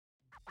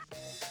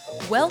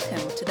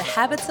Welcome to the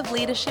Habits of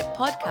Leadership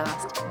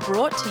podcast,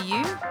 brought to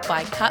you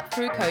by Cut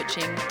Through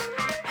Coaching,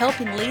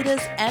 helping leaders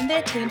and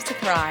their teams to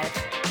thrive,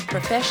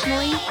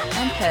 professionally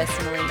and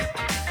personally.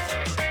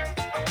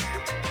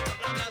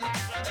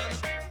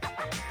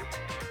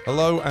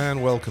 Hello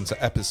and welcome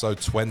to episode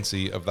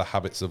 20 of the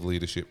Habits of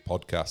Leadership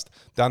podcast.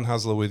 Dan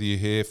Hasler with you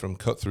here from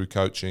Cut Through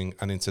Coaching,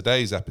 and in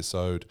today's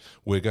episode,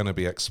 we're going to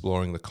be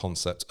exploring the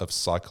concept of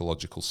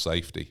psychological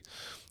safety.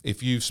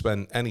 If you've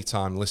spent any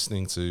time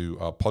listening to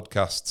our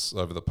podcasts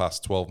over the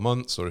past 12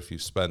 months, or if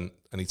you've spent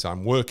any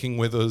time working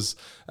with us,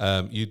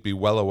 you'd be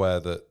well aware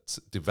that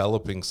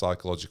developing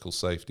psychological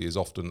safety is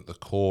often at the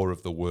core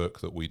of the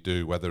work that we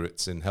do, whether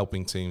it's in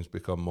helping teams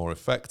become more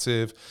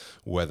effective,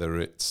 whether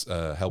it's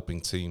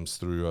helping teams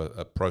through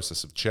a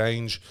process of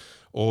change,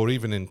 or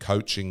even in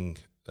coaching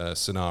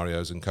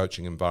scenarios and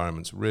coaching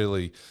environments,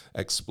 really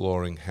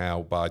exploring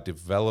how by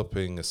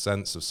developing a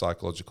sense of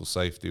psychological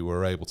safety,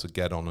 we're able to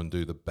get on and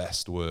do the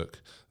best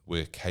work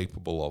we're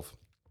capable of.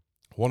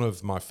 One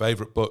of my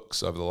favorite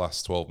books over the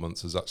last 12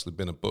 months has actually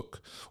been a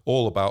book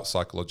all about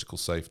psychological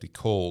safety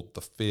called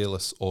The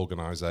Fearless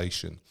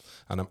Organization.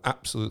 And I'm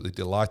absolutely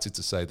delighted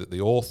to say that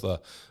the author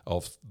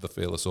of The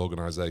Fearless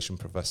Organization,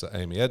 Professor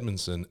Amy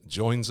Edmondson,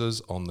 joins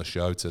us on the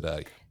show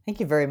today.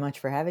 Thank you very much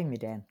for having me,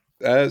 Dan.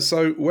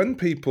 So when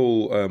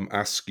people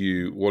ask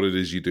you what it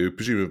is you do,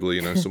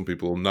 presumably, some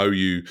people know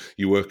you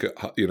work at,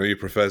 you're a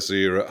professor,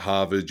 you're at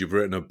Harvard, you've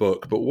written a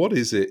book, but what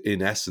is it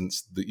in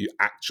essence that you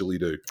actually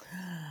do?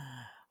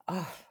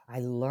 Oh,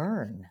 I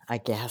learn, I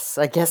guess.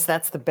 I guess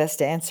that's the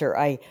best answer.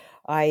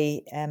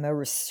 I am a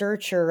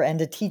researcher and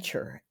a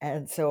teacher.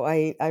 And so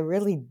I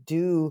really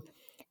do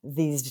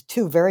these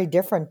two very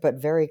different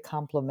but very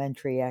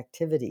complementary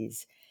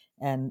activities.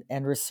 And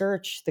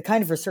research, the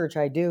kind of research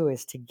I do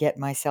is to get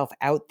myself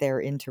out there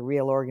into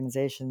real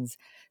organizations,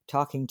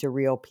 talking to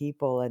real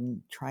people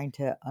and trying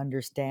to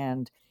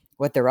understand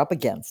what they're up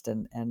against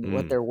and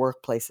what their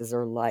workplaces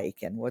are like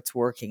and what's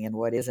working and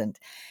what isn't.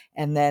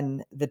 And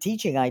then the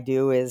teaching I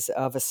do is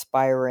of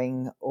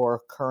aspiring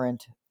or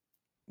current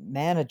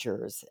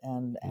managers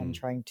and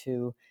trying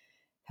to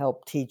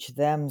help teach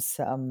them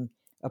some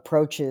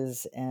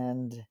approaches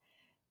and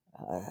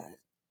uh,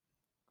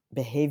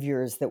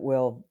 behaviors that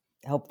will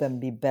help them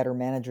be better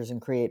managers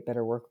and create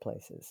better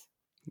workplaces.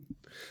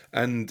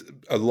 And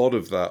a lot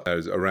of that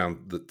is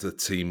around the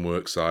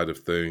teamwork side of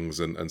things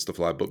and stuff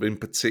like that. But in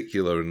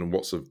particular, and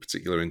what's of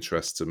particular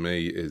interest to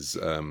me is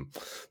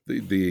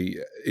the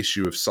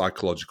issue of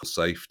psychological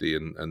safety.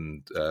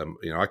 And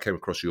I came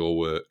across your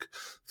work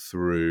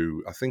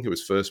through, I think it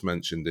was first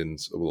mentioned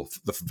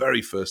the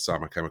very first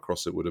time I came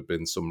across it would have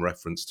been some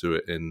reference to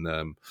it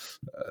in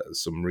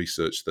some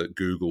research that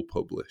Google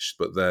published.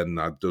 But then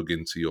I dug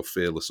into your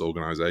Fearless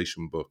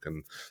Organization book,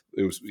 and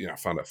it was, I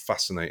found it a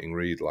fascinating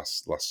read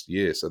last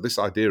year. So this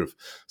idea of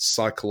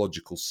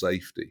psychological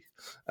safety,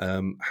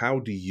 how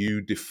do you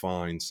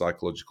define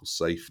psychological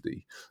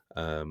safety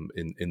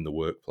in the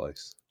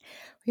workplace?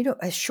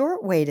 A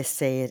short way to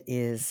say it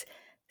is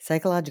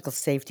psychological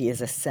safety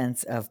is a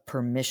sense of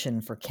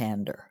permission for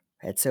candor.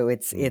 Right? So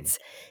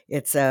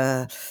it's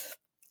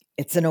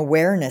an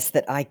awareness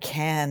that I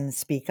can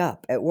speak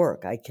up at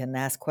work. I can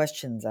ask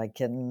questions. I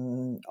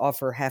can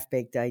offer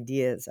half-baked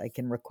ideas. I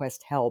can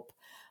request help.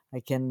 I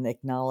can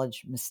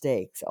acknowledge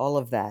mistakes. All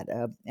of that,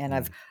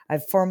 and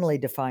I've formally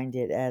defined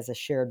it as a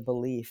shared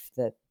belief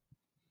that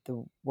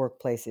the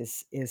workplace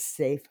is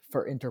safe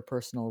for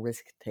interpersonal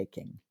risk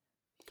taking.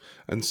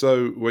 And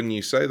so when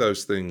you say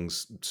those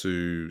things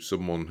to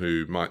someone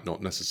who might not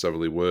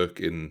necessarily work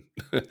in,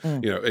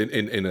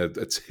 in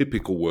a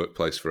typical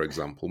workplace, for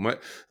example,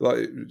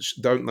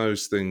 don't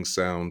those things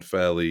sound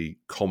fairly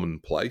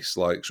commonplace?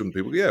 Like, shouldn't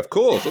people? Yeah, of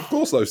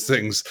course, those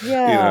things.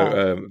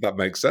 Yeah. That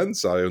makes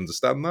sense. I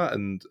understand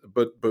that,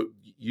 but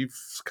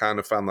you've kind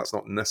of found that's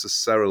not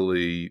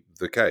necessarily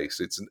the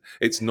case.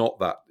 It's not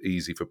that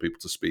easy for people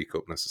to speak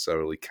up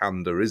necessarily.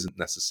 Candor isn't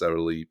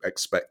necessarily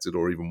expected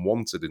or even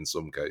wanted in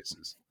some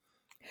cases.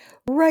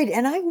 Right.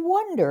 And I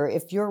wonder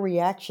if your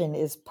reaction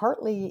is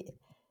partly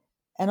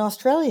an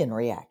Australian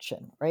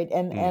reaction, right?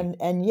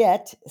 And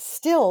yet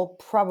still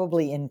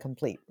probably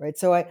incomplete, right?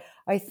 So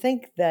I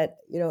think that,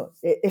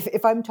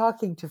 if I'm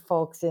talking to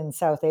folks in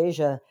South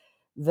Asia,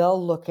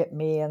 they'll look at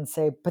me and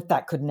say, but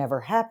that could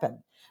never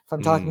happen. If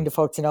I'm talking to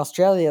folks in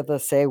Australia, they'll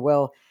say,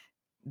 well,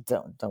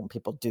 don't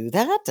people do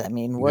that? I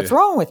mean, what's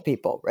wrong with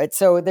people, right?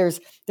 So there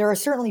are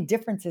certainly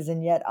differences,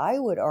 and yet I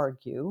would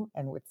argue,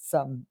 and with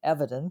some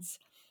evidence,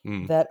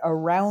 that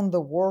around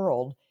the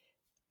world,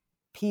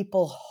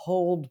 people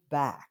hold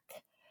back.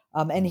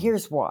 And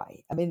here's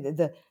why. I mean,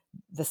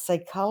 the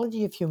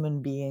psychology of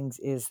human beings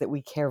is that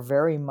we care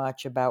very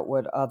much about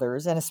what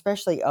others, and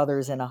especially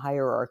others in a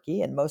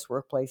hierarchy, and most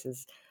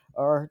workplaces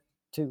are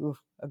to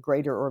a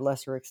greater or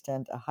lesser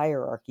extent a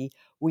hierarchy.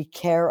 We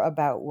care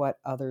about what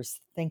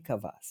others think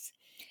of us.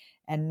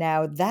 And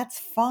now that's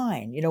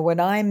fine. When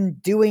I'm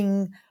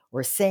doing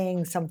or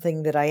saying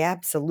something that I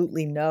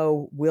absolutely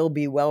know will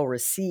be well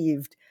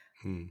received,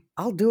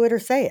 I'll do it or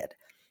say it.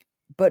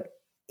 But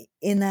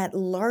in that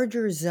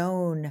larger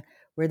zone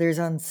where there's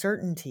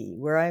uncertainty,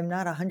 where I'm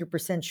not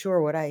 100%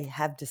 sure what I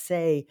have to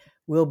say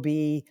will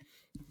be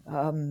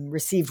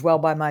received well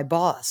by my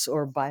boss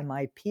or by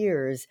my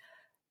peers,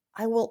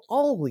 I will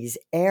always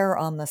err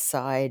on the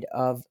side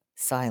of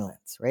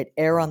silence, right?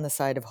 Err on the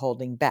side of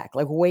holding back,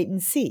 like wait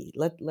and see.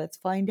 Let's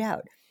find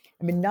out.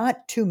 I mean,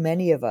 not too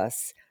many of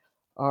us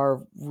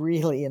are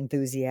really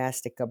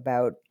enthusiastic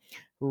about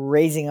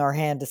raising our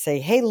hand to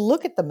say, hey,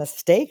 look at the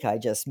mistake I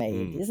just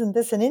made. Isn't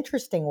this an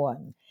interesting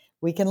one?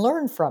 We can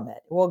learn from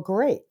it. Well,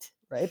 great,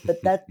 right? But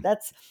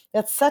that's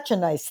such a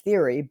nice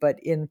theory, but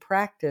in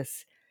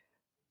practice,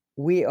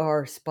 we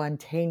are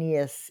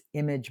spontaneous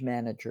image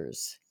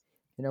managers.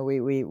 You know,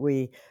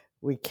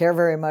 we care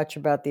very much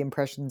about the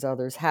impressions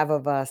others have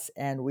of us,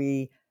 and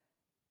we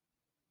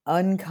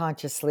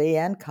unconsciously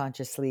and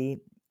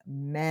consciously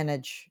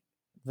manage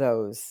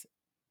those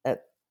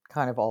at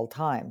kind of all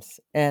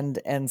times. And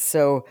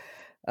so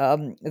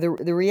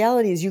the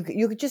reality is you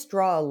could just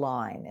draw a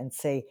line and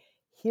say,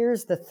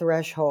 here's the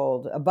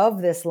threshold. Above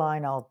this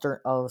line,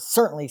 I'll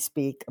certainly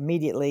speak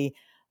immediately.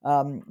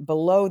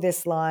 Below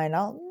this line,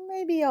 I'll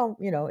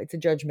it's a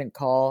judgment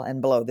call.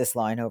 And below this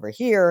line over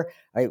here,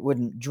 I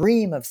wouldn't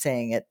dream of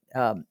saying it,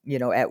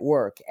 at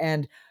work.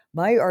 And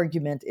my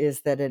argument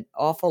is that an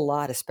awful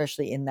lot,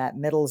 especially in that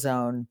middle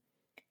zone,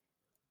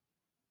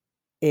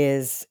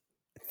 is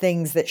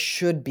things that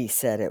should be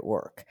said at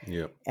work.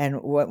 Yeah.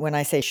 And when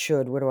I say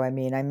should, what do I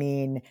mean? I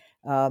mean,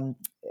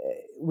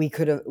 we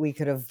could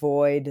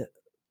avoid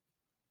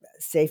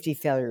safety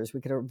failures.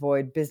 We could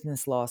avoid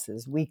business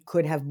losses. We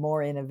could have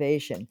more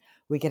innovation.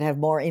 We could have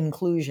more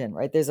inclusion,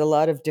 right? There's a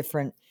lot of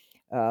different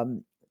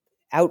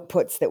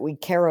outputs that we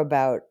care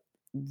about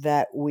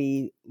that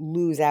we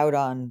lose out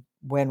on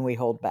when we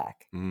hold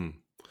back.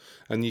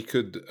 And you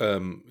could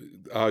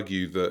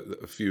argue that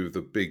a few of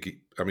the big,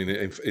 I mean,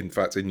 in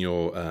fact, in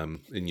your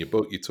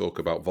book, you talk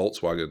about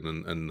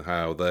Volkswagen and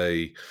how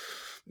they,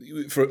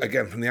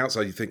 again, from the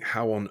outside, you think,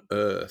 how on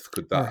earth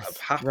could that have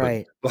happened?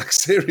 Right. Like,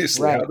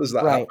 seriously, Right. how does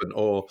that Right. happen?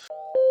 Or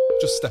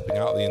just stepping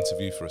out of the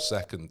interview for a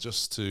second,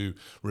 just to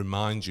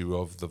remind you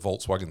of the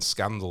Volkswagen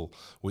scandal,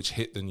 which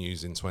hit the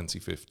news in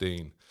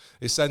 2015.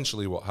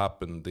 Essentially what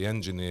happened, the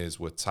engineers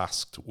were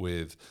tasked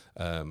with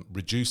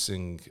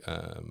reducing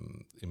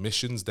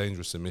emissions,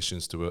 dangerous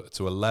emissions,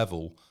 to a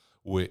level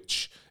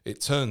which it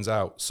turns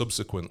out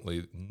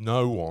subsequently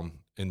no one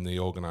in the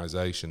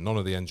organization, none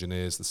of the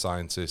engineers, the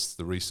scientists,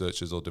 the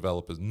researchers or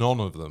developers, none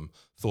of them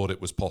thought it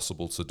was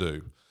possible to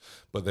do.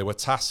 But they were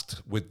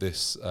tasked with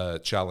this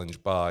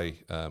challenge by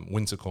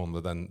Winterkorn,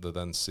 the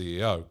then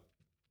CEO.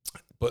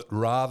 But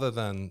rather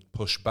than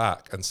push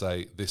back and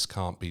say this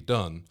can't be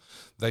done,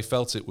 they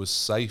felt it was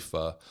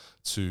safer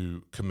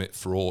to commit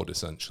fraud,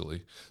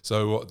 essentially.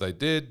 So what they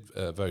did,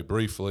 very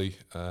briefly,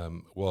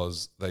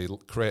 was they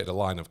created a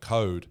line of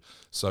code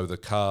so the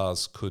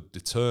cars could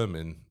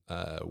determine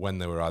when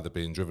they were either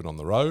being driven on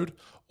the road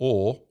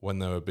or when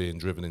they were being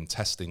driven in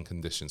testing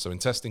conditions. So in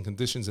testing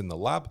conditions in the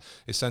lab,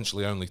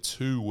 essentially only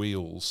two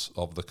wheels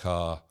of the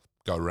car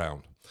go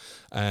round.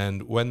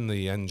 And when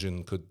the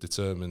engine could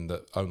determine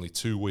that only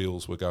two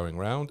wheels were going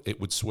round,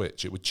 it would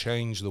switch. It would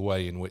change the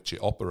way in which it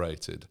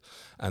operated.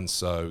 And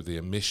so the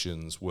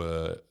emissions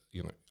were,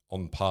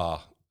 on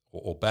par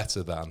or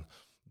better than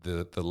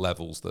the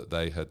levels that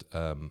they had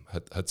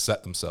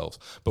set themselves.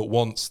 But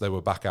once they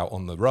were back out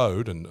on the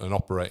road and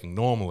operating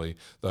normally,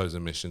 those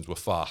emissions were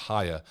far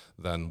higher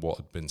than what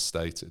had been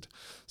stated.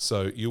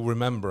 So you'll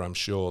remember, I'm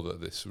sure, that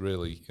this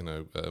really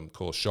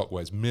caused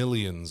shockwaves.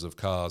 Millions of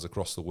cars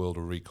across the world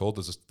were recalled.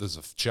 There's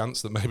a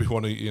chance that maybe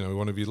one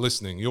of you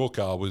listening, your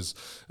car was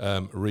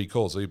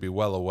recalled, so you'd be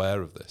well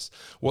aware of this.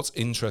 What's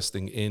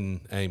interesting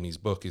in Amy's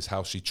book is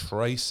how she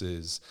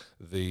traces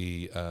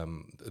the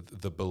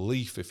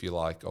belief, if you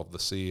like, of the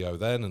CEO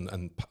then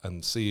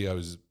and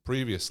CEOs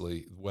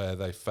previously, where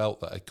they felt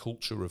that a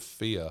culture of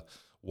fear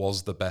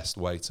was the best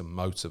way to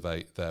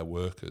motivate their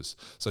workers.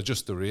 So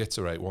just to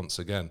reiterate once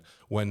again,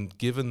 when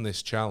given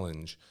this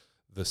challenge,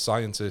 the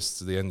scientists,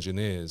 the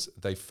engineers,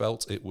 they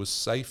felt it was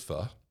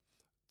safer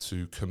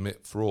to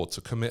commit fraud,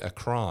 to commit a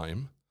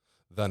crime,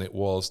 than it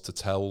was to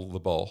tell the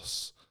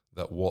boss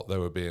that what they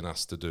were being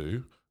asked to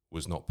do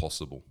was not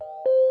possible.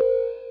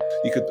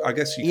 You could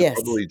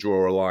probably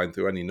draw a line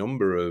through any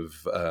number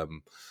of,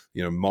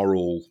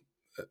 moral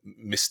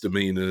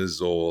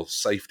misdemeanors or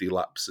safety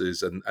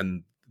lapses,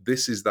 and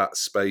this is that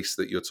space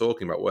that you're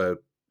talking about, where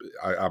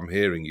I'm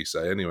hearing you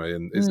say anyway.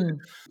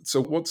 And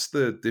so, what's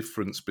the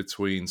difference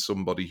between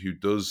somebody who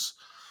does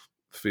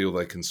feel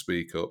they can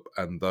speak up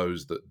and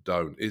those that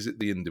don't? Is it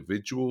the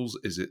individuals?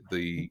 Is it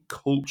the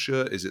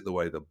culture? Is it the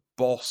way the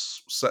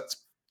boss sets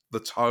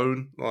the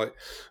tone? Like,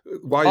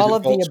 why all is it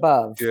of the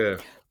above? Yeah.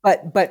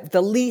 But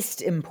the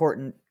least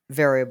important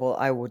variable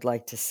I would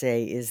like to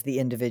say is the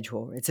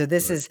individual. Right? So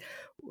this is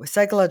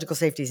psychological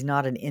safety is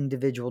not an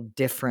individual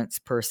difference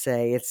per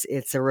se.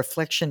 It's a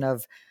reflection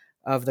of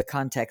the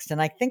context.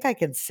 And I think I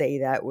can say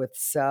that with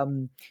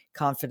some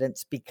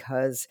confidence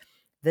because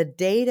the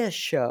data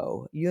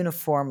show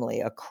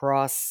uniformly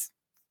across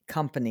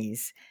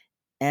companies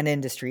and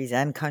industries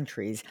and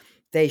countries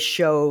they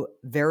show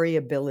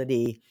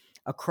variability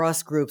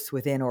across groups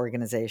within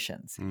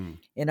organizations.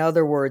 In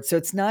other words,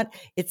 so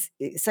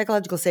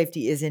psychological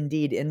safety is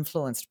indeed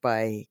influenced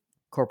by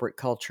corporate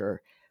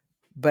culture,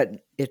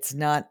 but it's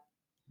not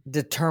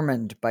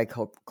determined by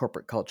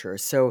corporate culture.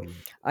 So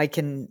I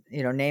can,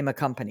 name a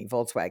company,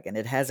 Volkswagen.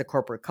 It has a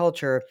corporate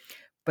culture,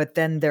 but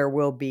then there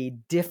will be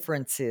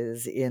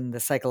differences in the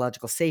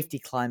psychological safety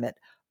climate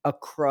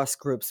across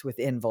groups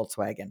within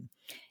Volkswagen.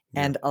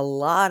 Yeah. And a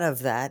lot of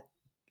that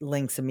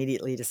links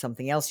immediately to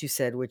something else you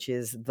said, which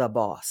is the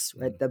boss,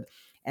 right?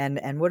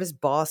 And what does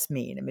boss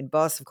mean? I mean,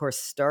 boss, of course,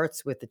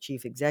 starts with the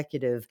chief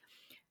executive,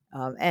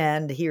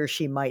 and he or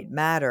she might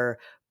matter,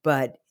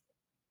 but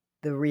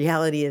the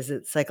reality is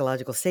that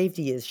psychological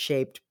safety is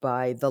shaped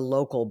by the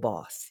local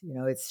boss.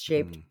 It's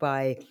shaped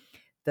by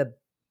the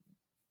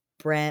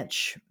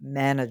branch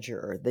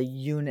manager, the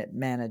unit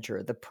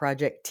manager, the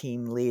project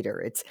team leader.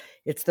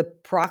 It's the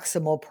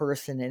proximal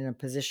person in a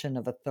position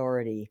of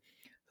authority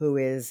who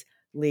is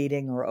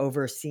leading or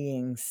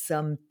overseeing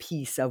some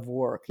piece of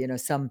work,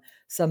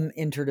 some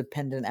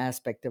interdependent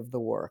aspect of the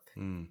work.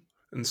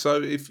 And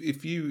so,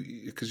 if you,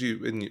 because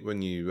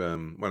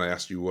when I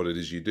asked you what it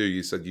is you do,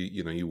 you said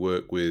you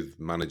work with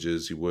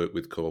managers, you work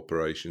with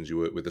corporations, you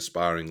work with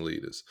aspiring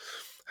leaders.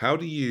 How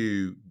do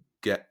you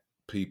get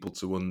people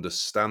to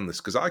understand this?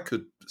 Because I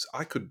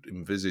could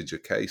envisage a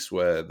case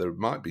where there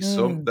might be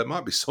some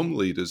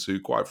leaders who,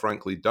 quite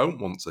frankly, don't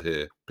want to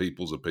hear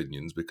people's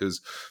opinions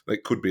because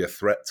it could be a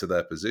threat to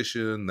their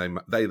position.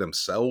 They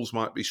themselves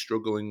might be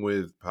struggling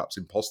with perhaps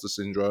imposter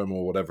syndrome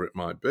or whatever it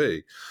might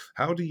be.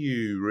 How do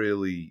you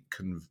really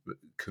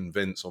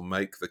convince or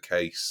make the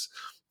case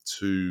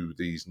to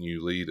these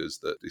new leaders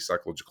that the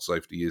psychological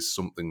safety is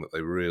something that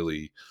they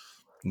really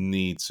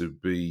need to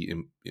be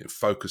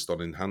focused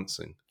on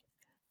enhancing?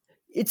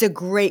 It's a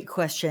great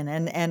question,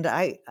 and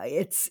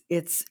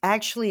it's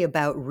actually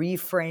about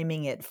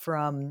reframing it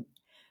from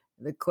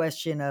the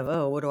question of,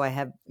 oh, what do I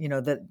have,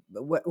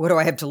 what do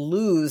I have to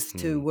lose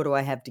to what do I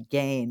have to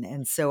gain?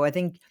 And so I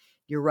think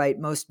you're right.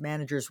 Most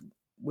managers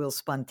will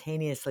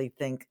spontaneously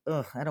think,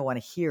 oh, I don't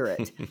want to hear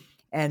it.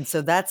 And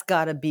so that's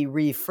got to be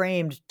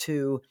reframed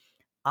to,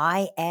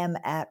 I am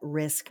at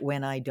risk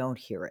when I don't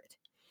hear it.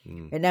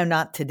 And now,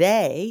 not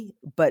today,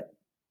 but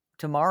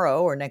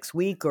tomorrow or next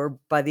week or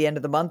by the end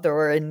of the month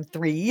or in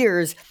 3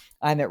 years,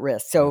 I'm at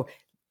risk. So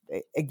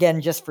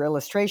again, just for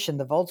illustration,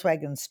 the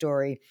Volkswagen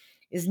story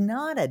is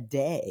not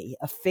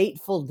a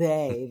fateful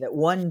day that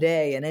one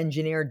day an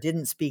engineer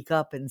didn't speak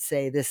up and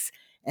say this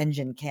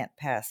engine can't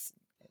pass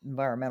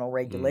environmental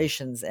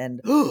regulations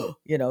and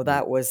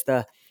that was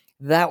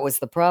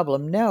the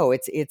problem. No,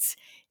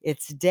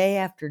 it's day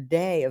after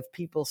day of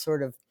people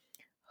sort of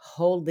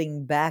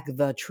holding back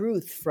the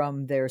truth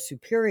from their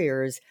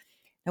superiors.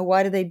 Now,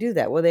 why do they do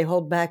that? Well, they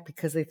hold back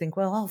because they think,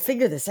 well, I'll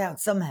figure this out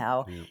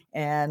somehow.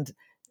 And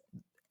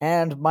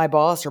my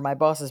boss or my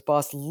boss's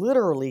boss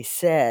literally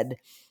said,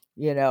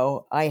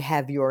 I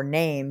have your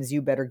names,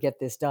 you better get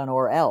this done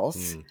or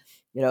else.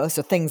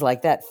 So things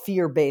like that,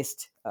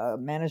 fear-based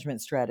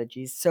management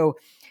strategies. So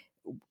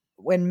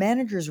when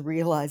managers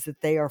realize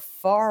that they are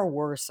far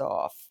worse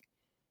off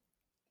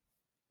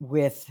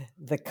with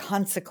the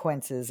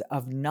consequences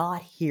of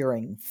not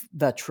hearing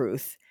the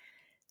truth,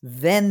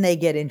 then they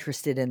get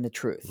interested in the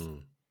truth.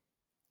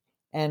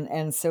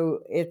 And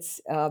so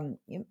it's,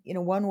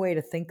 one way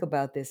to think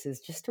about this is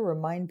just to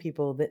remind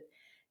people that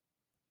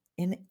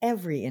in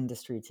every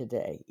industry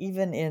today,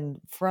 even in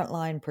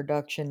frontline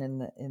production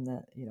in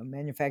the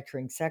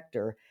manufacturing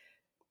sector,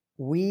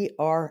 we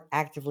are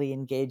actively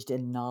engaged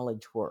in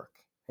knowledge work.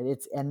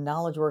 And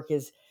knowledge work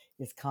is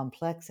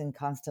complex and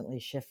constantly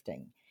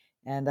shifting.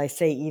 And I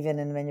say even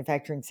in the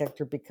manufacturing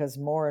sector because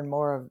more and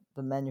more of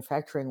the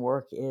manufacturing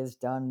work is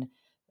done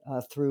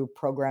through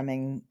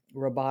programming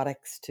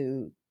robotics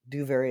to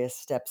do various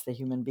steps that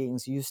human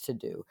beings used to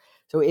do.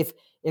 So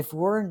if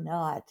we're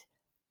not,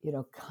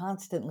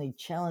 constantly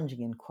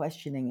challenging and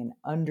questioning and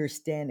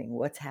understanding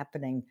what's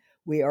happening,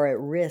 we are at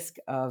risk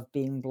of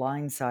being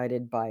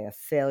blindsided by a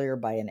failure,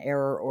 by an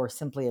error, or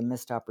simply a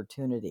missed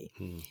opportunity.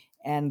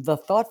 And the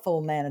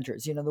thoughtful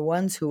managers, the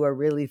ones who are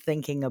really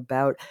thinking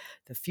about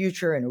the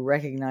future and who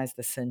recognize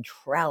the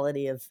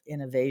centrality of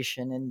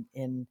innovation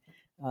in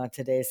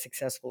today's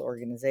successful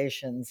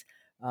organizations,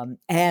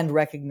 and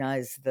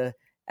recognize the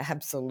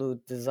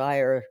absolute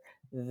desire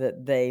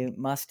that they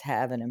must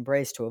have and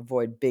embrace to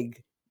avoid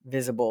big,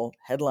 visible,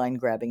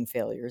 headline-grabbing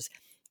failures,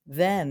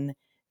 then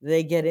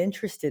they get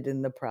interested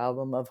in the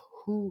problem of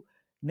who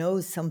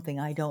knows something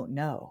I don't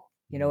know,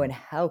 and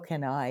how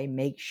can I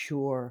make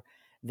sure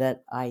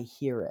that I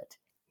hear it.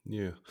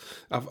 Yeah,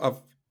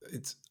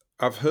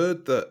 I've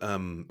heard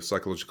that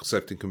psychological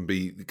safety can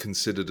be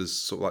considered as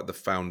sort of like the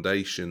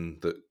foundation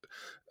that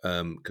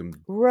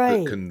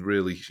Right. can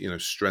really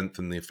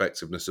strengthen the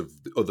effectiveness of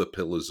the other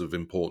pillars of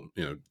important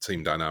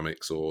team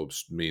dynamics or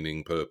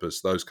meaning, purpose,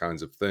 those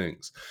kinds of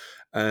things.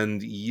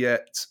 And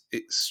yet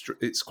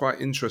it's quite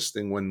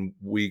interesting when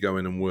we go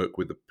in and work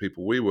with the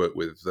people we work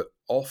with that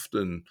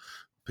often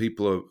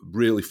people are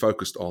really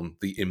focused on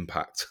the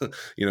impact.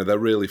 They're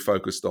really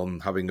focused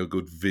on having a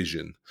good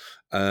vision.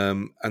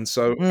 And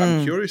so I'm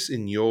Mm, curious,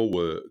 in your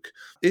work,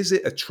 is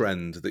it a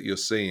trend that you're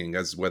seeing,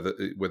 as whether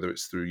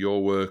it's through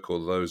your work or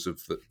those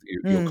of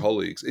your mm.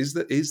 colleagues?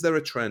 Is there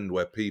a trend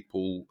where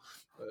people,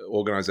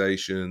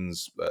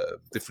 organizations,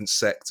 different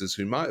sectors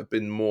who might have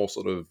been more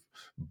sort of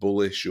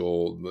bullish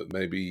or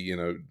maybe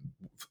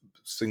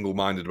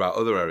single-minded about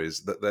other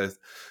areas, that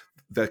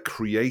they're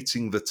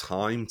creating the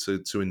time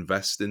to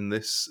invest in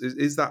this?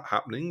 Is that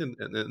happening?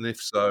 And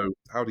if so,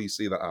 how do you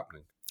see that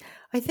happening?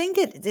 I think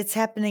it's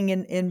happening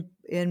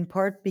in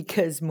part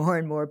because more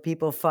and more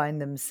people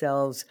find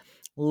themselves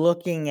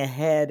looking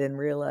ahead and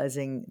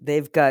realizing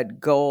they've got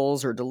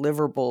goals or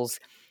deliverables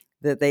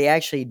that they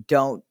actually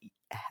don't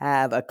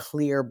have a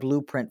clear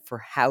blueprint for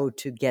how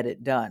to get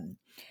it done.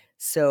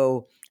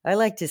 So I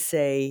like to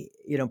say,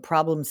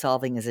 problem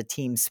solving is a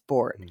team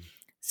sport. Mm,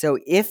 So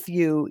if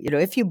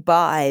you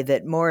buy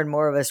that more and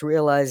more of us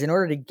realize in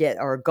order to get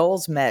our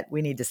goals met,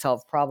 we need to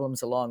solve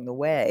problems along the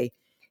way,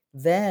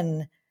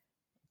 then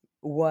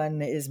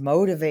one is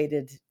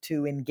motivated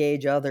to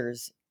engage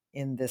others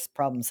in this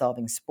problem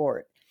solving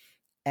sport.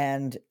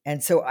 And I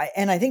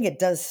think it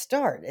does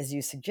start, as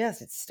you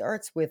suggest, it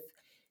starts with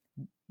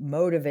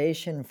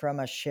motivation from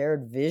a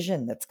shared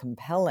vision that's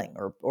compelling,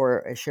 or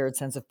a shared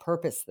sense of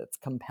purpose that's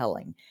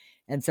compelling.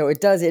 And so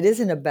it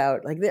isn't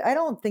about, like, I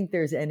don't think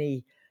there's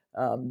any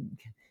um,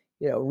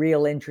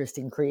 real interest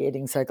in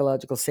creating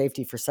psychological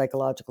safety for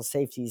psychological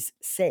safety's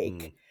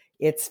sake.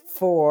 mm,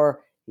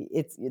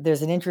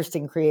 There's an interest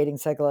in creating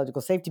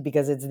psychological safety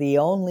because it's the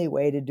only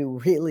way to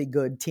do really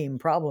good team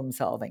problem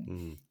solving,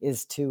 mm,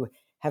 is to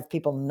have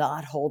people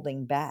not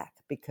holding back,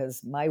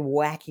 because my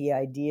wacky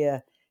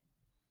idea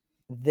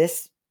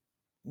this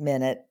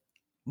minute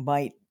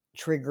might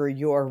trigger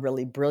your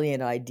really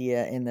brilliant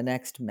idea in the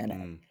next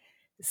minute. mm,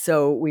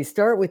 So we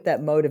start with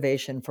that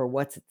motivation for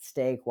what's at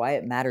stake, why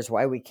it matters,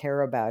 why we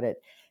care about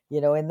it,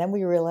 and then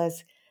we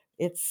realize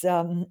it's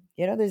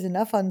there's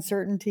enough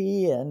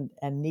uncertainty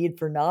and need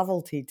for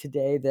novelty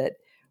today that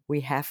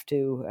we have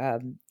to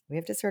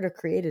sort of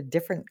create a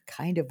different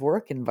kind of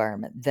work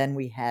environment than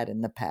we had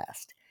in the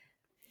past.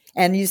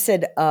 And you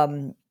said,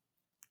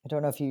 I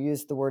don't know if you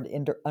used the word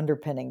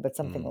underpinning, but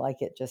something mm.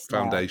 like it just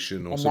now.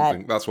 Foundation or And that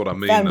something. That's what I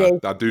mean. I, foundation,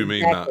 I do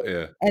mean that. exactly.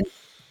 Yeah. And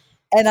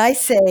and I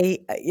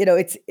say,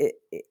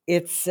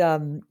 it's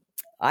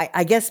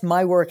I guess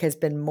my work has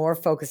been more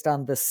focused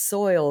on the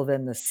soil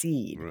than the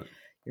seed. Right.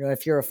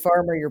 If you're a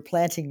farmer, you're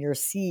planting your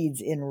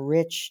seeds in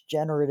rich,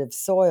 generative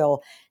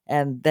soil,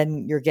 and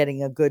then you're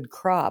getting a good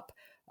crop.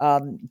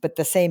 But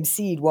the same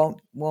seed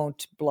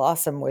won't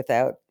blossom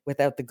without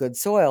the good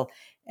soil.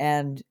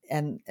 And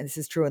this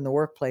is true in the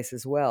workplace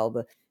as well.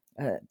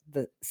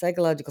 The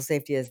psychological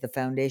safety as the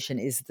foundation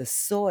is the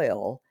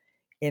soil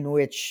in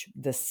which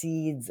the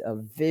seeds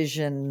of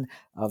vision,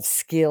 of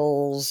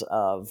skills,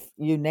 of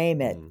you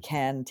name it, Mm,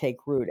 can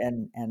take root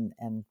and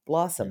yeah.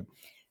 blossom.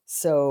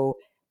 So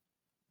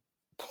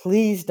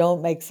please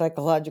don't make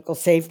psychological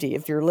safety,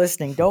 if you're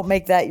listening, don't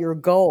make that your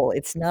goal.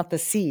 It's not the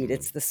seed, Mm,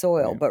 it's the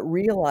soil. yeah. But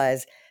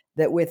realize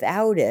that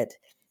without it,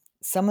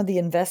 some of the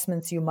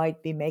investments you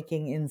might be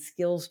making in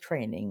skills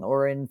training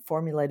or in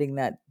formulating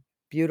that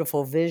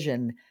beautiful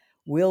vision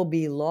will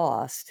be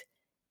lost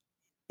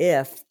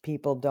if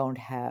people don't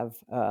have,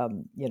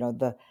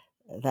 the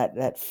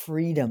that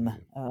freedom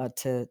Yeah.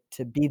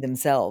 to be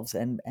themselves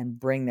and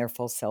bring their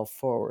full self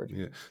forward.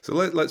 Yeah. So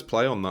let's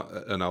play on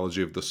that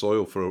analogy of the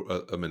soil for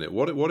a minute.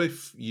 What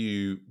if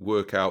you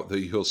work out that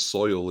your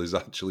soil is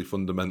actually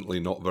fundamentally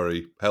not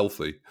very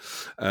healthy,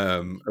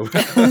 and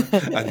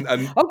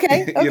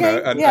Okay,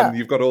 yeah, and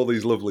you've got all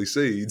these lovely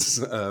seeds,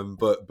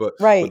 but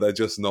right, they're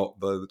just not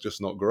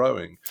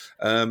growing.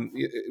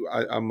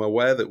 I'm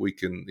aware that we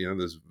can,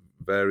 there's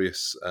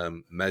various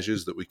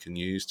measures that we can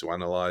use to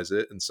analyze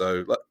it, and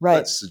so right.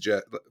 let's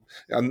suggest,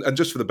 and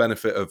just for the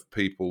benefit of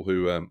people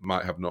who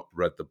might have not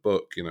read the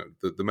book,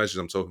 the measures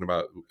I'm talking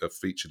about are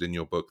featured in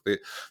your book.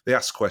 They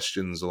ask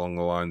questions along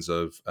the lines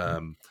of,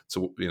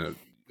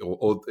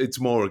 or it's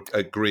more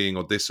agreeing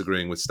or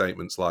disagreeing with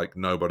statements like,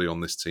 nobody on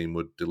this team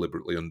would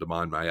deliberately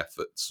undermine my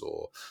efforts,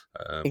 or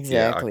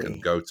yeah, I can Exactly.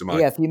 go to my.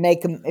 Yeah, if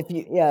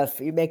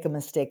you make a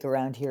mistake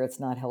around here, it's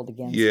not held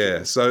against Yeah,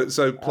 you.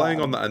 so playing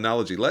on Um, that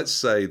analogy, let's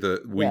say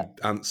that yeah, we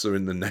answer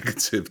in the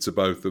negative to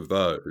both of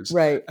those,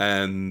 right.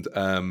 and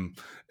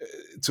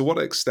to what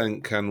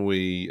extent can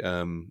we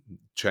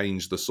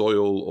change the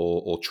soil,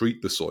 or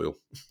treat the soil?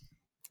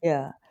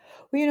 Yeah.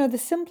 Well, the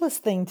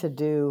simplest thing to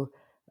do,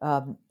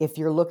 if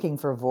you're looking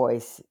for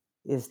voice,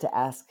 is to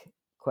ask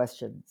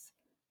questions,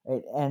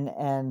 right?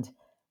 And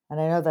I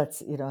know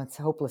that's, it's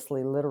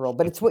hopelessly literal,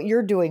 but it's what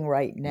you're doing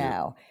right Yeah.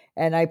 now.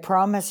 And I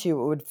promise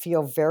you, it would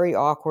feel very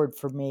awkward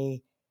for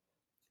me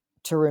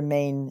to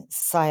remain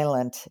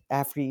silent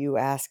after you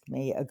ask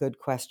me a good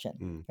question.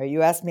 Mm, Right?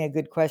 You ask me a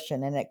good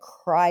question, and it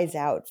cries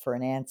out for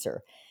an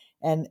answer.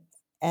 And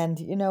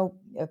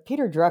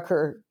Peter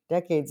Drucker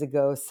decades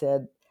ago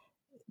said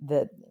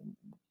that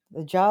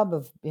the job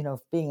of,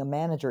 being a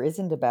manager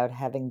isn't about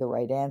having the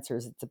right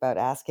answers. It's about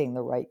asking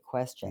the right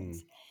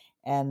questions.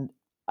 And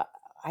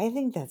I I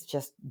think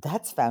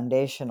that's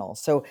foundational.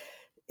 So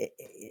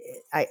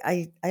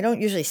I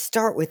don't usually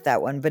start with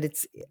that one, but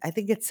I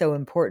think it's so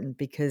important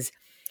because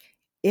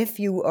if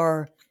you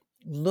are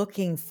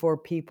looking for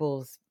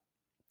people's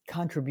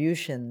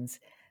contributions,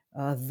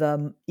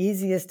 the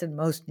easiest and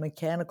most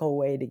mechanical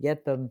way to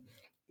get them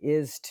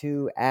is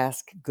to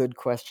ask good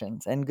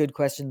questions. And good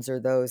questions are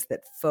those that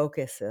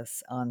focus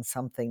us on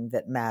something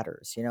that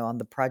matters, on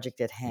the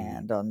project at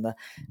hand, on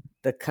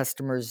the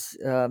customer's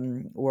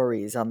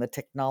worries, on the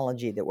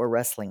technology that we're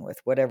wrestling with,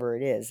 whatever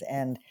it is.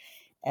 And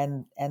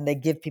they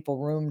give people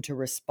room to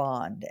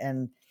respond.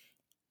 And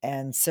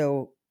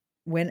so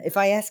if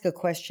I ask a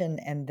question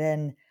and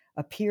then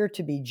appear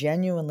to be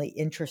genuinely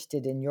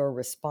interested in your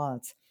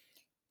response,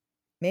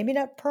 maybe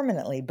not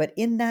permanently, but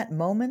in that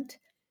moment,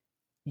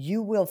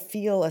 you will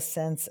feel a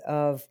sense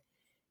of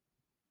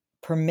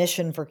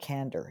permission for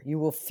candor. You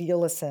will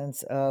feel a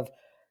sense of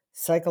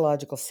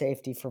psychological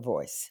safety for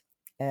voice.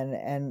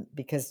 And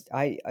because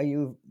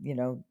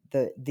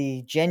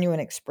the genuine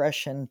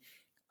expression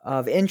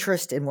of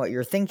interest in what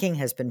you're thinking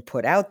has been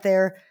put out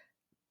there,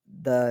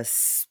 the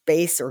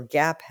space or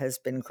gap has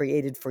been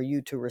created for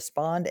you to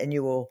respond, and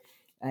you will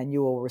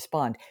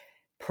respond.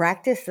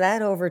 Practice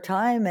that over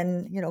time,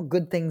 and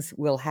good things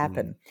will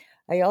happen.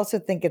 I also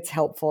think it's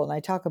helpful, and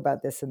I talk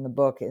about this in the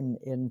book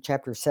in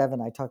chapter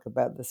 7. I talk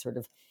about the sort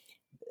of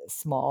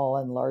small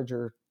and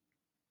larger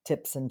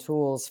tips and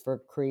tools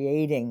for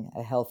creating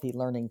a healthy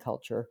learning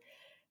culture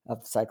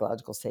of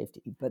psychological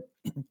safety. But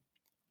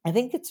I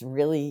think it's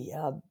really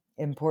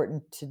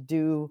important to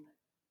do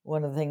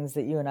one of the things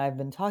that you and I have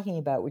been talking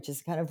about, which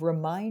is kind of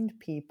remind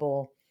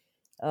people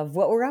of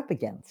what we're up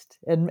against.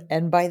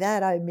 And by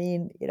that I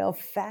mean, you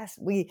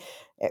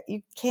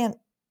can't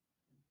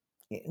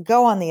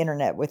go on the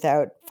internet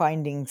without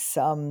finding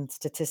some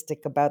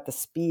statistic about the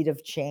speed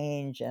of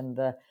change and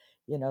the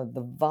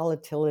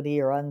volatility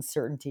or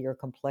uncertainty or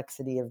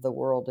complexity of the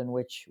world in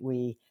which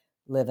we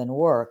live and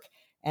work.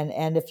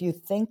 And if you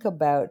think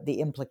about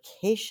the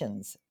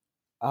implications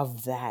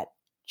of that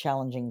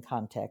challenging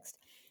context,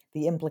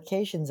 the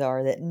implications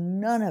are that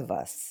none of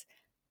us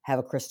have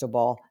a crystal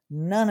ball.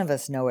 None of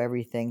us know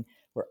everything.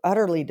 We're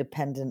utterly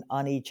dependent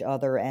on each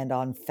other and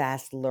on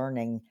fast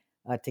learning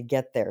to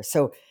get there.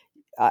 So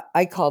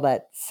I call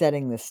that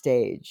setting the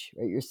stage.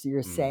 Right?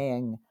 You're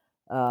saying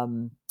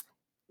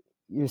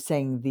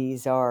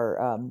these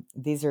are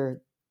these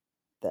are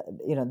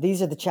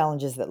the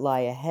challenges that lie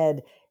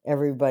ahead.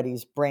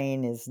 Everybody's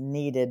brain is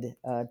needed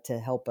to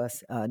help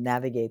us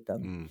navigate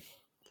them.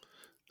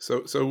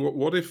 So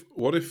what if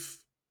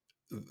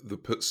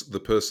the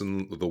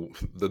person,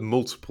 the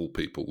multiple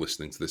people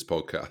listening to this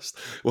podcast,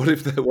 what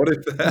if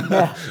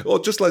Yeah. or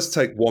just let's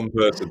take one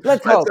person.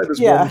 Let's Let's hope. say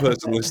there's one Yeah.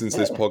 person listening to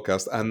this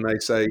podcast and they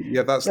say,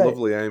 yeah, that's Right.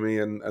 lovely, Amy,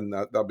 and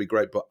that'd be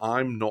great, but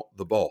I'm not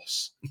the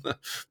boss.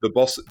 the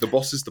boss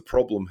is the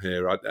problem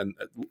here. And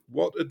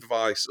what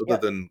advice, other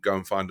Yep. than go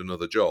and find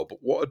another job,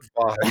 what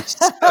advice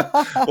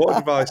what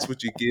advice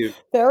would you give?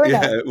 Fair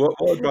enough. Yeah,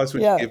 what advice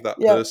would you Yeah. give that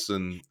Yeah.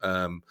 person?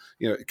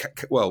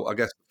 Well, I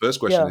guess the first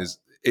question Yeah.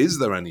 is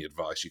there any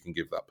advice you can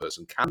give that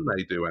person? Can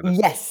they do anything?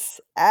 Yes,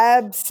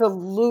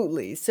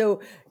 absolutely. So,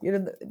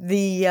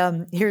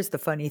 here's the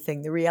funny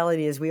thing. The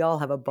reality is we all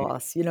have a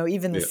boss.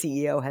 Even the Yeah.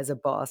 CEO has a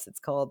boss. It's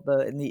called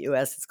in the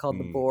US, it's called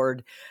the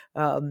board.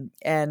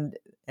 And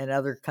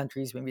other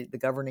countries, maybe the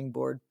governing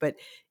board. But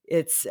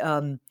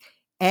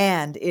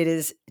and it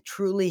is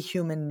truly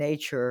human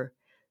nature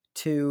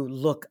to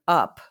look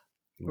up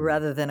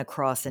rather than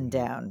across and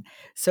down.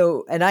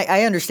 So, and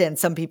I understand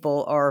some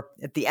people are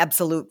at the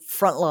absolute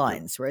front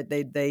lines, right?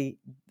 They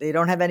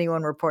don't have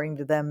anyone reporting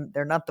to them.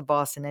 They're not the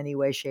boss in any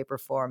way, shape, or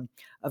form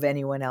of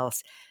anyone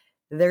else.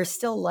 They're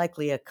still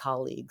likely a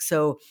colleague.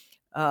 So,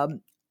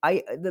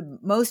 the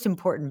most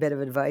important bit of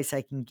advice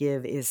I can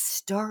give is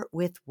start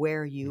with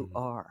where you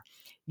are.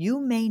 You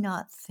may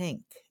not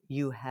think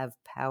you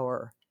have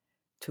power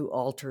to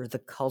alter the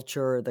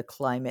culture or the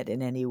climate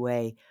in any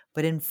way,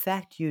 but in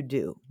fact you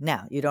do.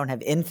 Now, you don't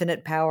have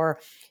infinite power.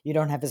 You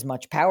don't have as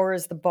much power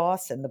as the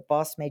boss, and the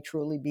boss may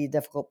truly be a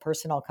difficult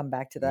person. I'll come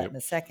back to that in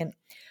a second.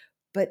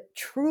 But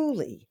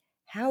truly,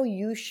 how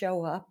you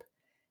show up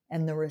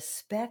and the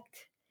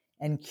respect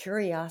and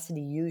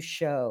curiosity you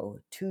show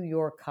to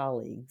your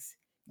colleagues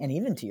and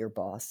even to your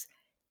boss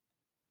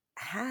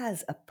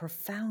has a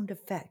profound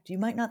effect. You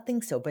might not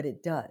think so, but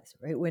it does,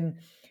 right? When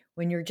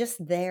you're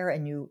just there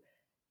and you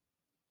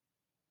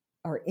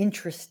are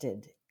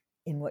interested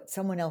in what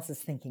someone else is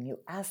thinking, you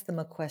ask them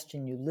a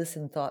question, you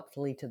listen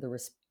thoughtfully to the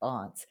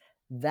response,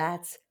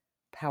 that's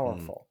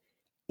powerful.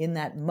 In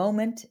that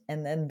moment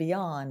and then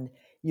beyond,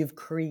 you've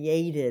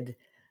created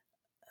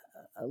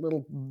a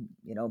little,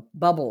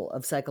 bubble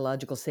of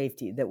psychological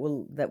safety that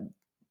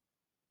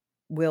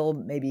will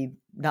maybe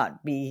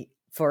not be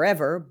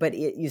forever, but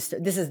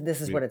this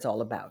is what it's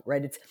all about,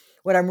 right? It's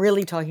what I'm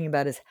really talking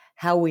about is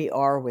how we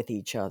are with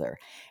each other.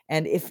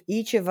 And if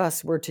each of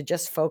us were to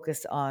just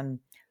focus on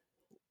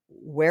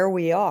where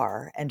we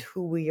are and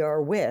who we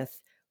are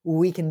with,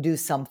 we can do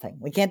something.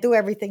 We can't do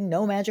everything,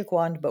 no magic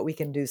wand, but we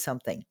can do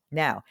something.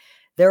 Now,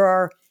 there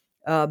are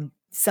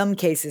some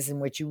cases in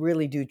which you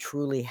really do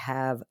truly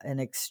have an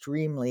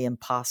extremely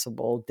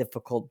impossible,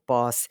 difficult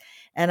boss.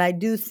 And I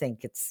do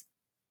think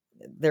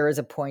there is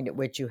a point at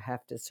which you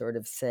have to sort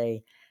of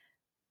say,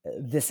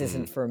 this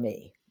isn't for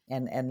me,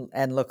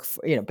 and look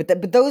for,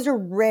 but those are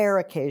rare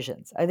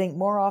occasions. I think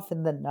more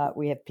often than not,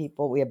 we have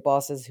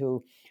bosses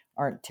who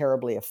aren't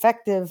terribly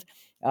effective,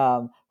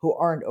 who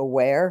aren't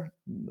aware.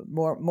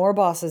 More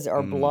bosses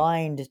are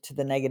blind to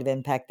the negative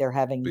impact they're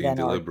having Being than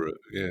are, deliberate.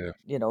 Yeah.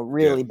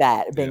 really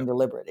bad, Yeah. being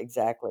deliberate.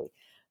 Exactly.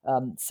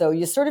 So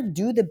you sort of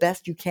do the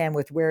best you can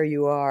with where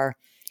you are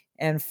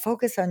and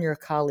focus on your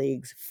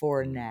colleagues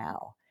for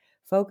now.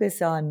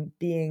 Focus on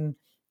being,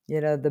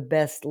 the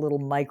best little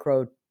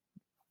micro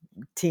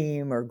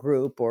team or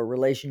group or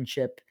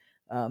relationship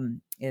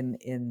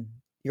in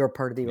your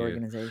part of the Yeah.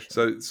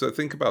 organization. So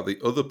think about the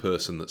other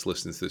person that's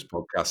listening to this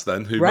podcast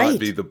then, who might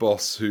be Right. the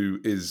boss who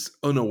is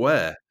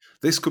unaware.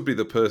 This could be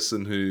the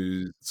person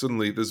who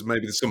suddenly there's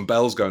some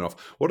bells going off.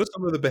 What are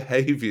some of the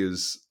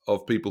behaviors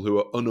of people who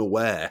are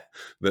unaware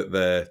that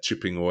they're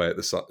chipping away at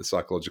the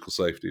psychological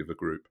safety of a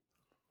group?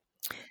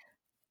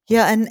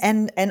 Yeah,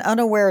 and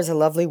unaware is a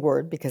lovely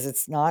word because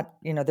it's not,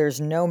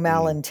 there's no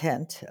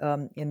malintent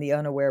in the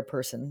unaware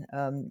person.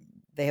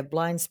 They have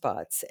blind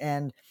spots,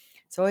 and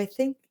so I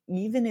think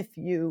even if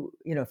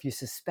if you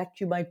suspect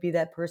you might be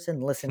that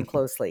person, listen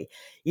closely.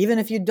 Even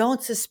if you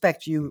don't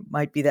suspect you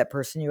might be that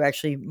person, you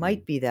actually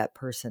might be that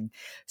person.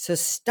 So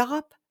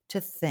stop to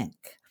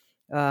think.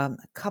 A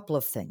couple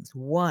of things.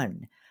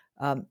 One,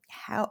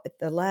 how at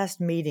the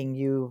last meeting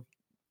you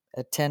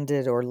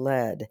attended or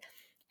led,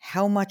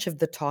 how much of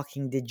the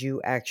talking did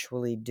you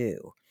actually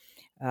do?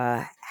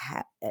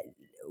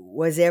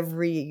 Was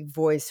every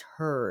voice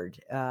heard?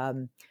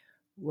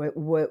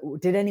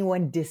 Did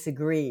anyone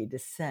disagree,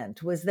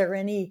 dissent? Was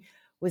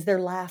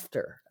there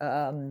laughter?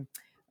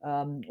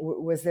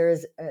 Was there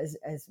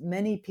as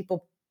many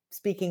people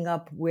speaking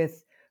up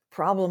with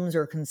problems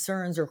or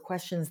concerns or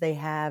questions they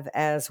have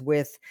as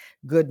with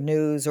good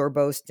news or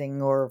boasting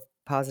or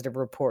positive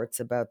reports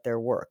about their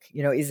work?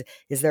 Is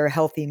there a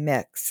healthy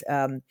mix?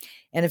 And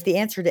if the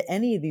answer to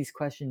any of these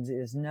questions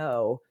is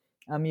no,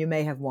 you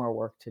may have more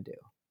work to do.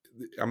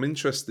 I'm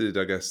interested,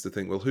 I guess, to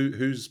think, well,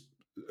 who's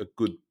a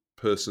good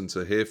person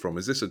to hear from?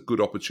 Is this a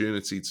good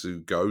opportunity to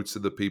go to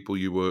the people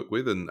you work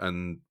with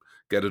and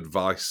get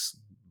advice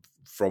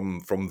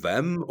from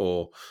them,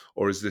 or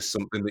is this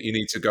something that you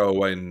need to go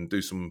away and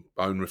do some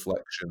own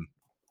reflection?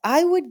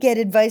 I would get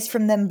advice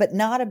from them, but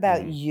not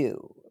about Mm,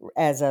 you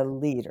as a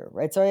leader,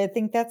 right? So I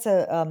think that's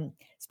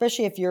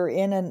especially if you're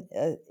in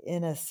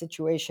a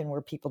situation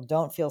where people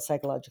don't feel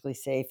psychologically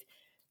safe,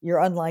 you're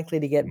unlikely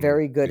to get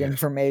very good yeah,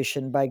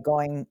 information by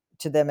going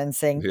to them and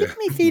saying, "Give yeah.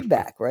 me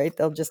feedback," right?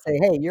 They'll just say,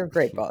 "Hey, you're a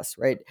great boss,"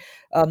 right?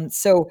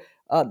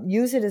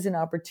 Use it as an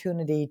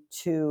opportunity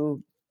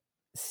to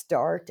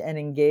start and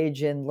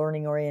engage in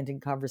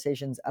learning-oriented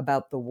conversations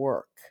about the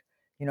work,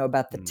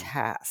 about the Mm,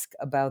 task,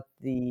 about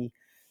the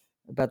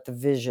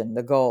vision,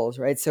 the goals,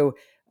 right? So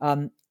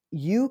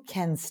you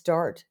can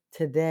start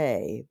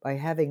today by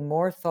having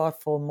more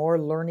thoughtful, more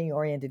learning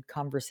oriented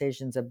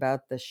conversations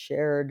about the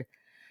shared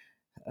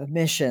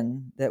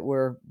mission that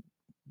we're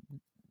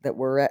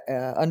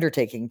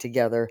undertaking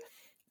together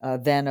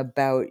than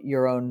about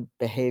your own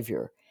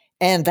behavior.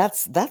 And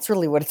that's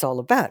really what it's all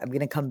about. I'm going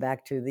to come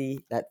back to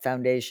that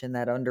foundation,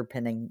 that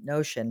underpinning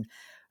notion.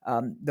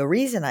 The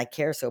reason I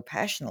care so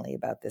passionately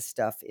about this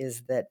stuff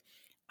is that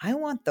I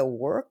want the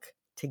work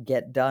to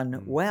get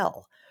done mm,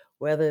 well,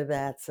 whether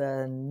that's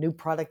a new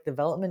product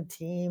development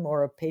team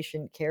or a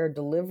patient care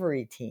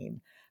delivery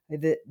team.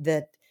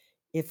 That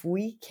if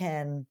we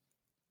can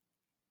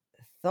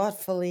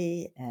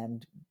thoughtfully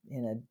and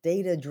in a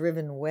data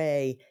driven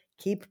way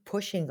keep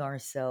pushing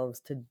ourselves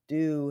to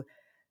do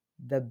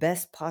the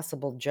best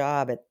possible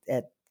job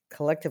at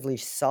collectively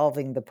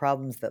solving the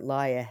problems that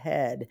lie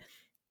ahead,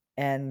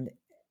 and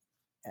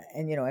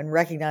and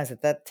recognize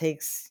that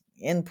takes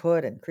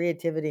input and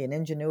creativity and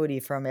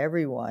ingenuity from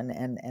everyone,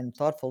 and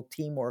thoughtful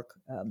teamwork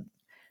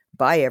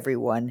by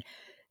everyone,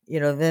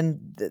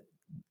 then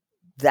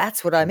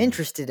that's what I'm mm.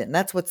 interested in.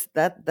 That's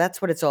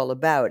what it's all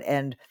about.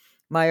 And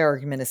my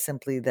argument is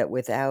simply that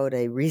without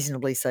a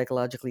reasonably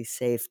psychologically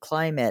safe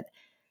climate,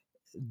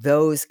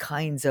 those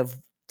kinds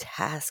of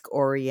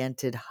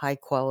task-oriented,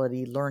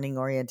 high-quality,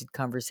 learning-oriented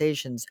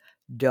conversations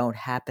don't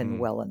happen Mm.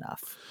 well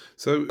enough.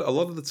 So a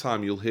lot of the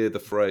time you'll hear the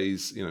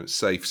phrase,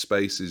 safe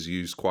spaces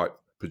used quite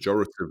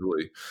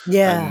pejoratively,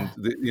 and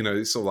Yeah,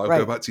 it's all like, "Oh, go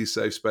right. back to your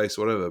safe space,"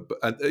 or whatever.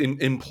 But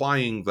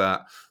implying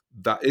that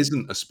that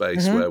isn't a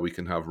space Mhm. where we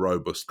can have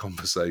robust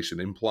conversation,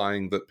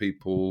 implying that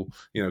people,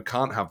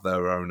 can't have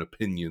their own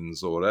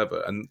opinions or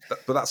whatever.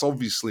 But that's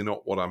obviously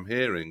not what I'm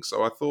hearing.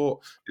 So I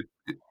thought,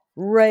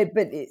 Right,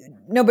 but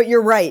no, but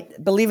you're right,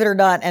 believe it or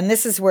not, and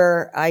this is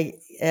where I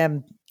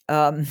am,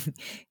 um,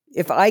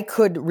 if I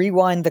could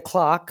rewind the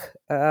clock,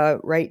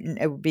 right, and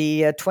it would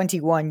be,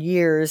 21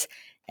 years,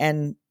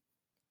 and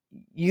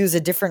use a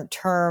different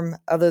term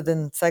other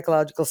than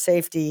psychological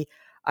safety,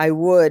 I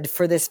would,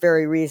 for this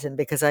very reason,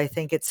 because I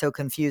think it's so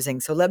confusing.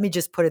 So let me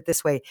just put it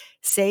this way.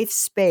 Safe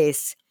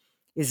space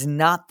is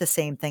not the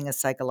same thing as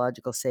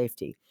psychological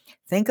safety.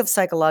 Think of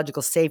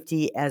psychological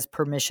safety as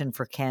permission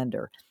for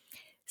candor.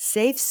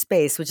 Safe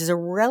space, which is a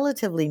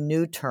relatively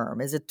new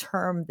term, is a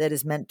term that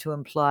is meant to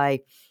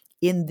imply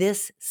in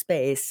this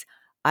space,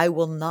 I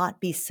will not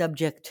be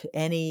subject to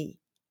any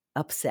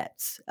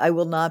upsets. I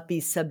will not be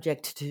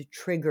subject to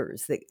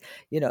triggers that,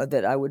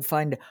 that I would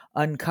find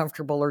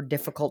uncomfortable or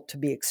difficult to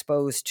be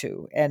exposed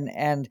to.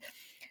 And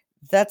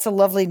that's a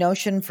lovely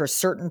notion for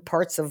certain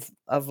parts of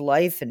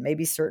life and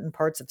maybe certain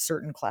parts of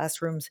certain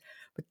classrooms,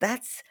 but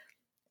that's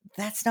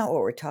not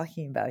what we're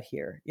talking about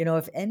here.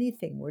 If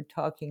anything, we're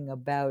talking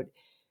about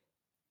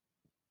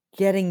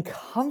getting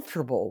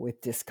comfortable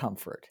with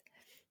discomfort,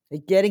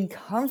 getting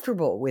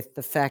comfortable with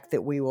the fact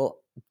that we will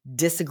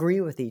disagree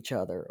with each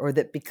other, or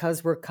that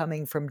because we're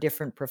coming from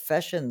different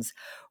professions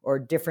or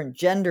different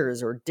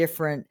genders or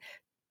different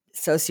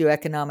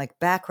socioeconomic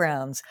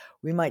backgrounds,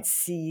 we might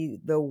see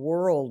the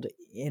world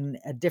in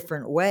a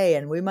different way,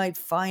 and we might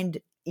find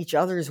each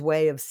other's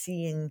way of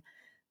seeing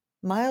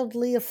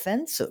mildly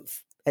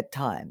offensive at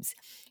times.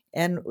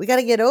 And we got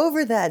to get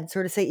over that and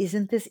sort of say,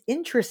 isn't this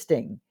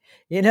interesting?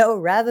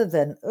 Rather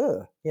than,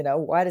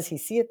 why does he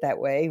see it that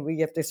way? We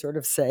have to sort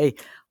of say,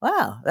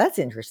 wow, that's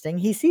interesting.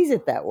 He sees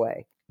it that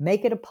way.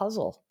 Make it a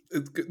puzzle.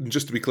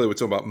 Just to be clear, we're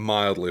talking about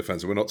mildly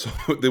offensive.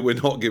 We're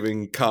not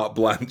giving carte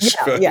blanche.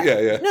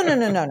 Yeah.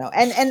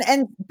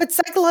 No. But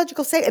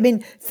psychological safety. I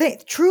mean,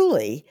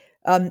 truly,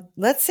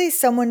 let's say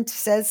someone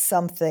says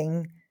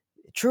something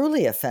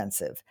truly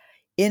offensive.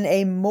 In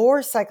a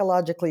more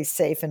psychologically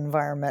safe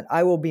environment,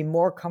 I will be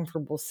more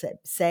comfortable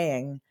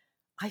saying,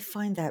 I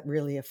find that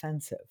really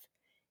offensive.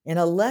 In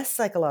a less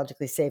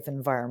psychologically safe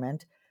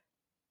environment,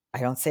 I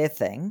don't say a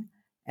thing.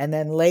 And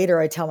then later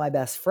I tell my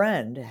best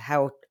friend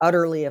how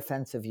utterly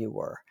offensive you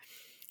were.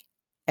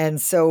 And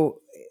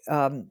so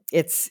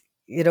it's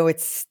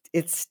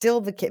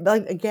still the case.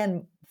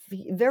 Again,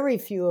 very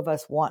few of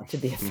us want to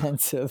be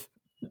offensive.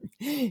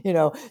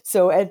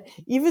 So, and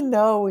even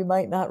though we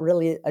might not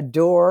really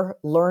adore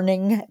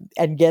learning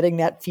and getting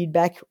that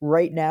feedback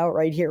right now,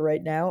 right here,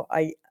 right now,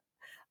 I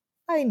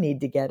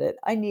need to get it.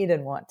 I need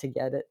and want to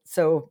get it.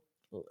 So,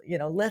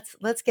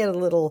 let's get a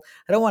little,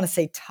 I don't want to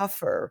say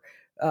tougher,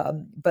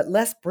 but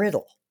less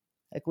brittle.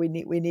 Like we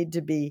need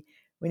to be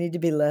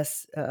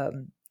less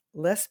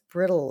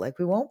brittle. Like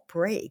we won't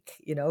break.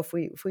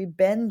 If we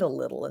bend a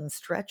little and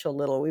stretch a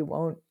little, we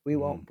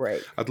won't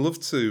break. I'd love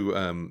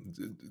to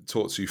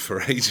talk to you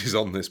for ages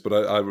on this, but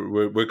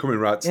we're coming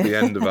right to the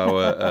end of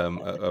our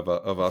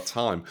of our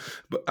time.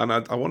 But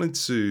I wanted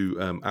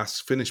to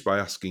finish by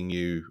asking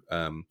you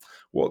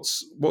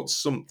what's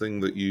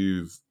something that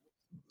you've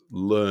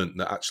learned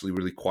that actually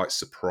really quite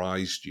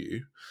surprised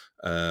you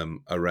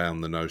around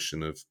the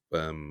notion of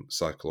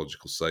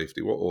psychological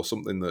safety, or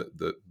something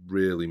that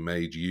really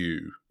made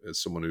you,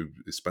 as someone who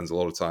spends a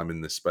lot of time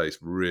in this space,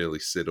 really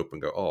sit up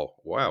and go, oh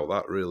wow,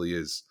 that really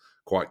is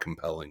quite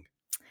compelling.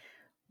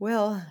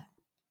 Well,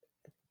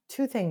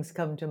 two things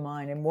come to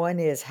mind, and one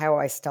is how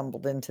I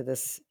stumbled into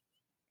this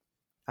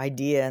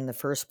idea in the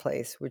first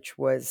place, which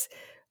was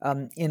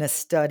in a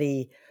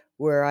study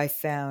where I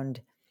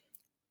found,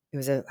 it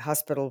was a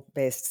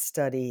hospital-based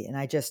study, and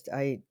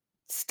I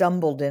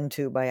stumbled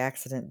into, by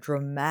accident,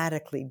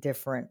 dramatically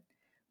different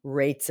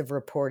rates of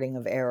reporting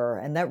of error.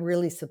 And that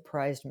really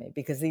surprised me,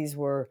 because these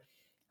were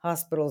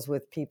hospitals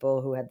with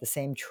people who had the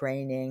same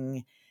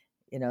training,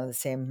 the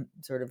same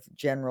sort of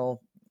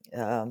general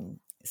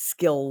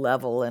skill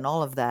level and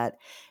all of that.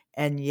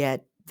 And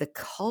yet the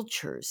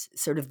cultures,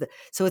 so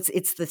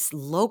it's this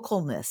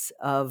localness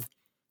of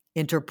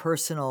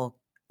interpersonal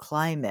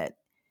climate.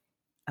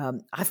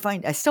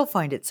 I still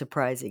find it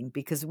surprising,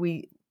 because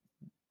we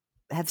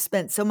have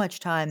spent so much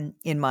time,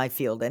 in my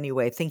field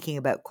anyway, thinking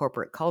about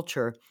corporate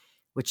culture,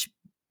 which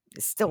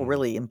is still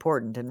really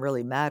important and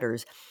really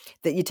matters,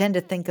 that you tend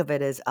to think of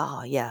it as,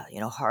 oh yeah,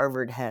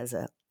 Harvard has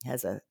a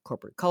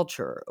corporate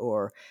culture,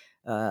 or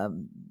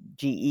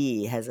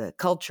GE has a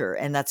culture,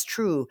 and that's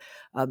true.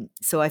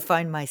 So I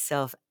find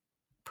myself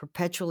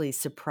perpetually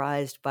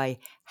surprised by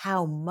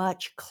how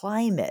much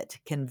climate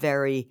can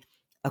vary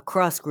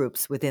across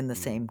groups within the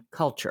same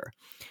culture.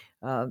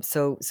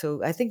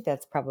 So I think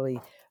that's probably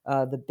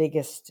the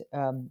biggest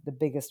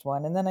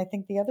one. And then I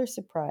think the other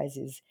surprise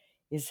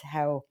is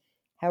how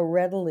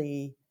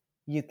readily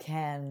you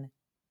can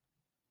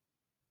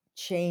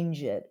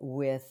change it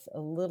with a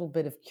little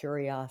bit of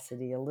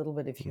curiosity, a little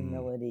bit of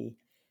humility,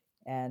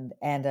 and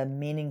a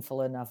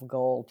meaningful enough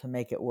goal to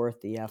make it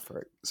worth the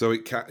effort. So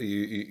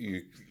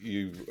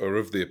you are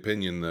of the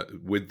opinion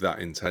that with that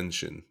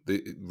intention,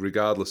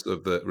 regardless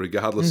of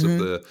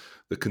the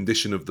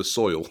condition of the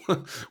soil,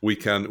 we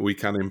can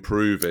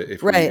improve it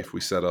if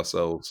we set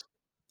ourselves.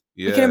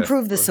 Yeah, we can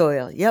improve the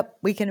soil. Yep,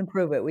 we can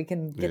improve it. We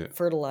can get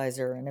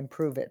fertilizer and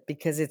improve it,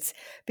 because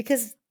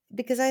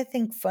I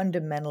think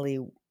fundamentally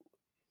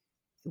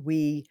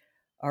we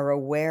are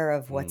aware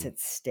of what's at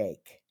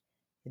stake.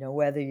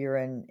 whether you're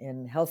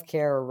in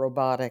healthcare or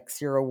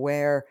robotics, you're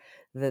aware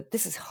that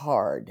this is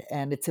hard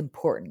and it's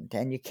important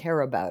and you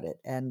care about it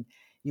and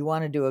you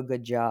want to do a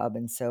good job.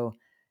 And so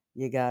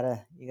you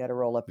gotta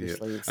roll up your Yeah.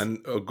 sleeves. And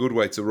a good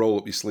way to roll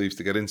up your sleeves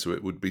to get into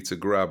it would be to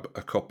grab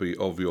a copy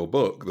of your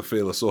book, The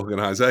Fearless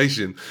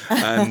Organization,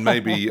 and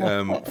maybe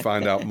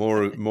find out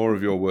more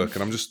of your work.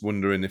 And I'm just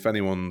wondering if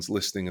anyone's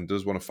listening and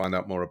does want to find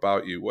out more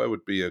about you, where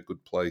would be a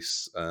good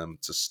place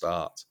to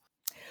start?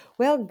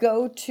 Well,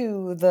 go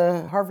to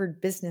the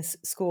Harvard Business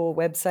School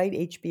website,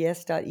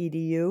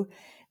 hbs.edu,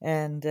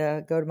 and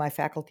go to my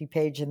faculty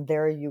page, and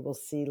there you will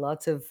see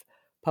lots of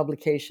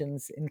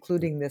publications,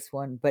 including this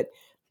one. But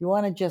if you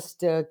want to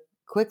just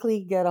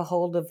quickly get a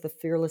hold of the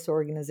Fearless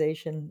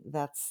Organization,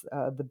 that's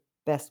the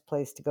best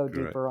place to go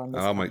Great. deeper on And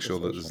this I'll make sure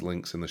that there's conversation.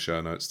 links in the show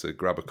notes to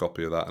grab a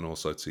copy of that and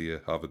also to your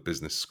Harvard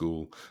Business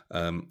School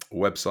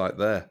website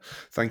there.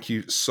 Thank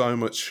you so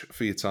much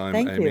for your time,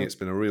 Thank Amy. you. It's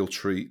been a real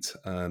treat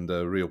and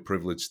a real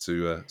privilege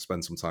to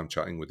spend some time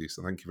chatting with you.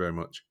 So thank you very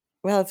much.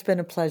 Well, it's been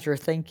a pleasure.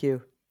 Thank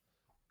you.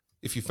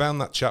 If you found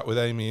that chat with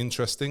Amy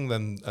interesting,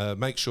 then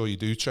make sure you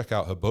do check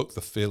out her book,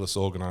 The Fearless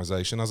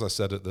Organization. As I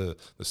said at the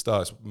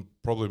start, it's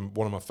probably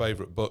one of my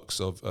favorite books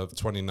of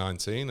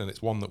 2019, and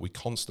it's one that we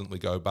constantly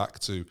go back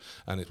to,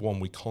 and it's one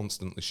we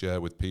constantly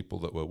share with people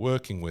that we're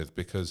working with,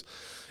 because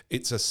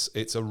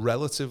it's a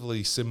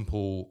relatively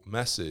simple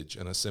message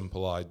and a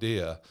simple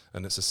idea,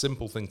 and it's a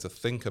simple thing to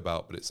think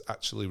about, but it's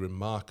actually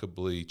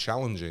remarkably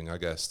challenging, I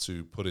guess,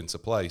 to put into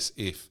place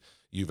if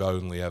you've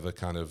only ever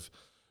kind of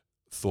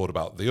thought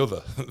about the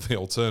other, the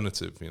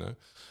alternative,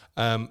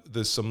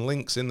 There's some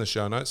links in the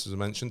show notes, as I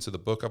mentioned, to the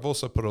book. I've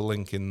also put a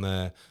link in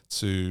there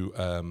to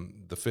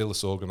the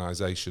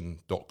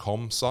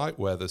fearlessorganization.com site,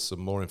 where there's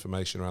some more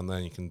information around there.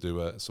 You can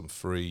do some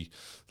free,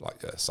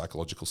 like a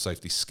psychological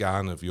safety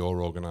scan of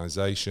your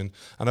organization.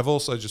 And I've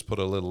also just put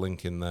a little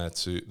link in there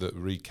that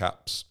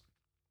recaps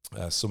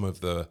some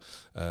of the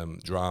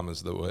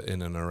dramas that were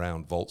in and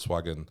around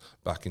Volkswagen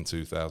back in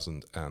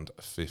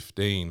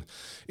 2015.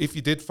 If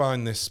you did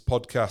find this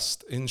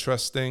podcast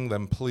interesting,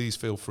 then please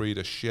feel free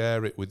to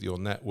share it with your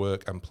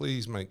network, and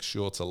please make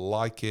sure to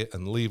like it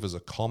and leave us a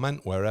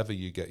comment wherever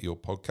you get your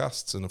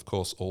podcasts. And of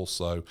course,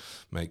 also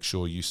make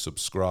sure you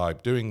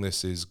subscribe. Doing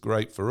this is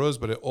great for us,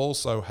 but it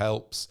also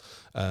helps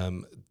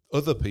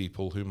other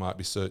people who might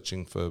be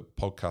searching for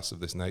podcasts of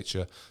this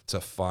nature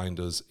to find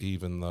us,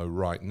 even though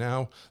right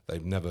now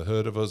they've never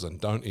heard of us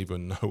and don't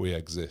even know we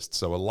exist.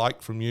 So a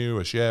like from you,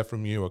 a share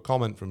from you, a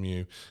comment from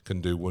you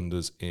can do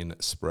wonders in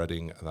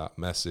spreading that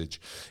message.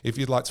 If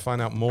you'd like to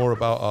find out more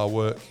about our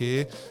work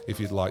here, if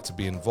you'd like to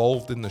be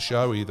involved in the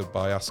show, either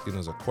by asking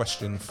us a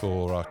question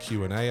for our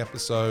Q&A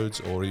episodes,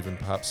 or even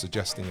perhaps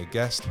suggesting a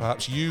guest,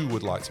 perhaps you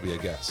would like to be a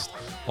guest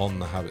on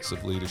the Habits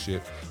of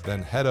Leadership,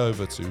 then head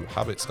over to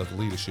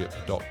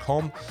habitsofleadership.com,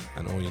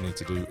 and all you need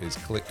to do is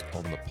click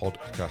on the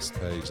podcast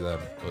page there.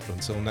 But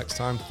until next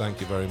time,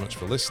 thank you very much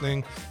for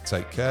listening.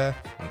 Take care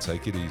and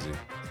take it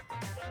easy.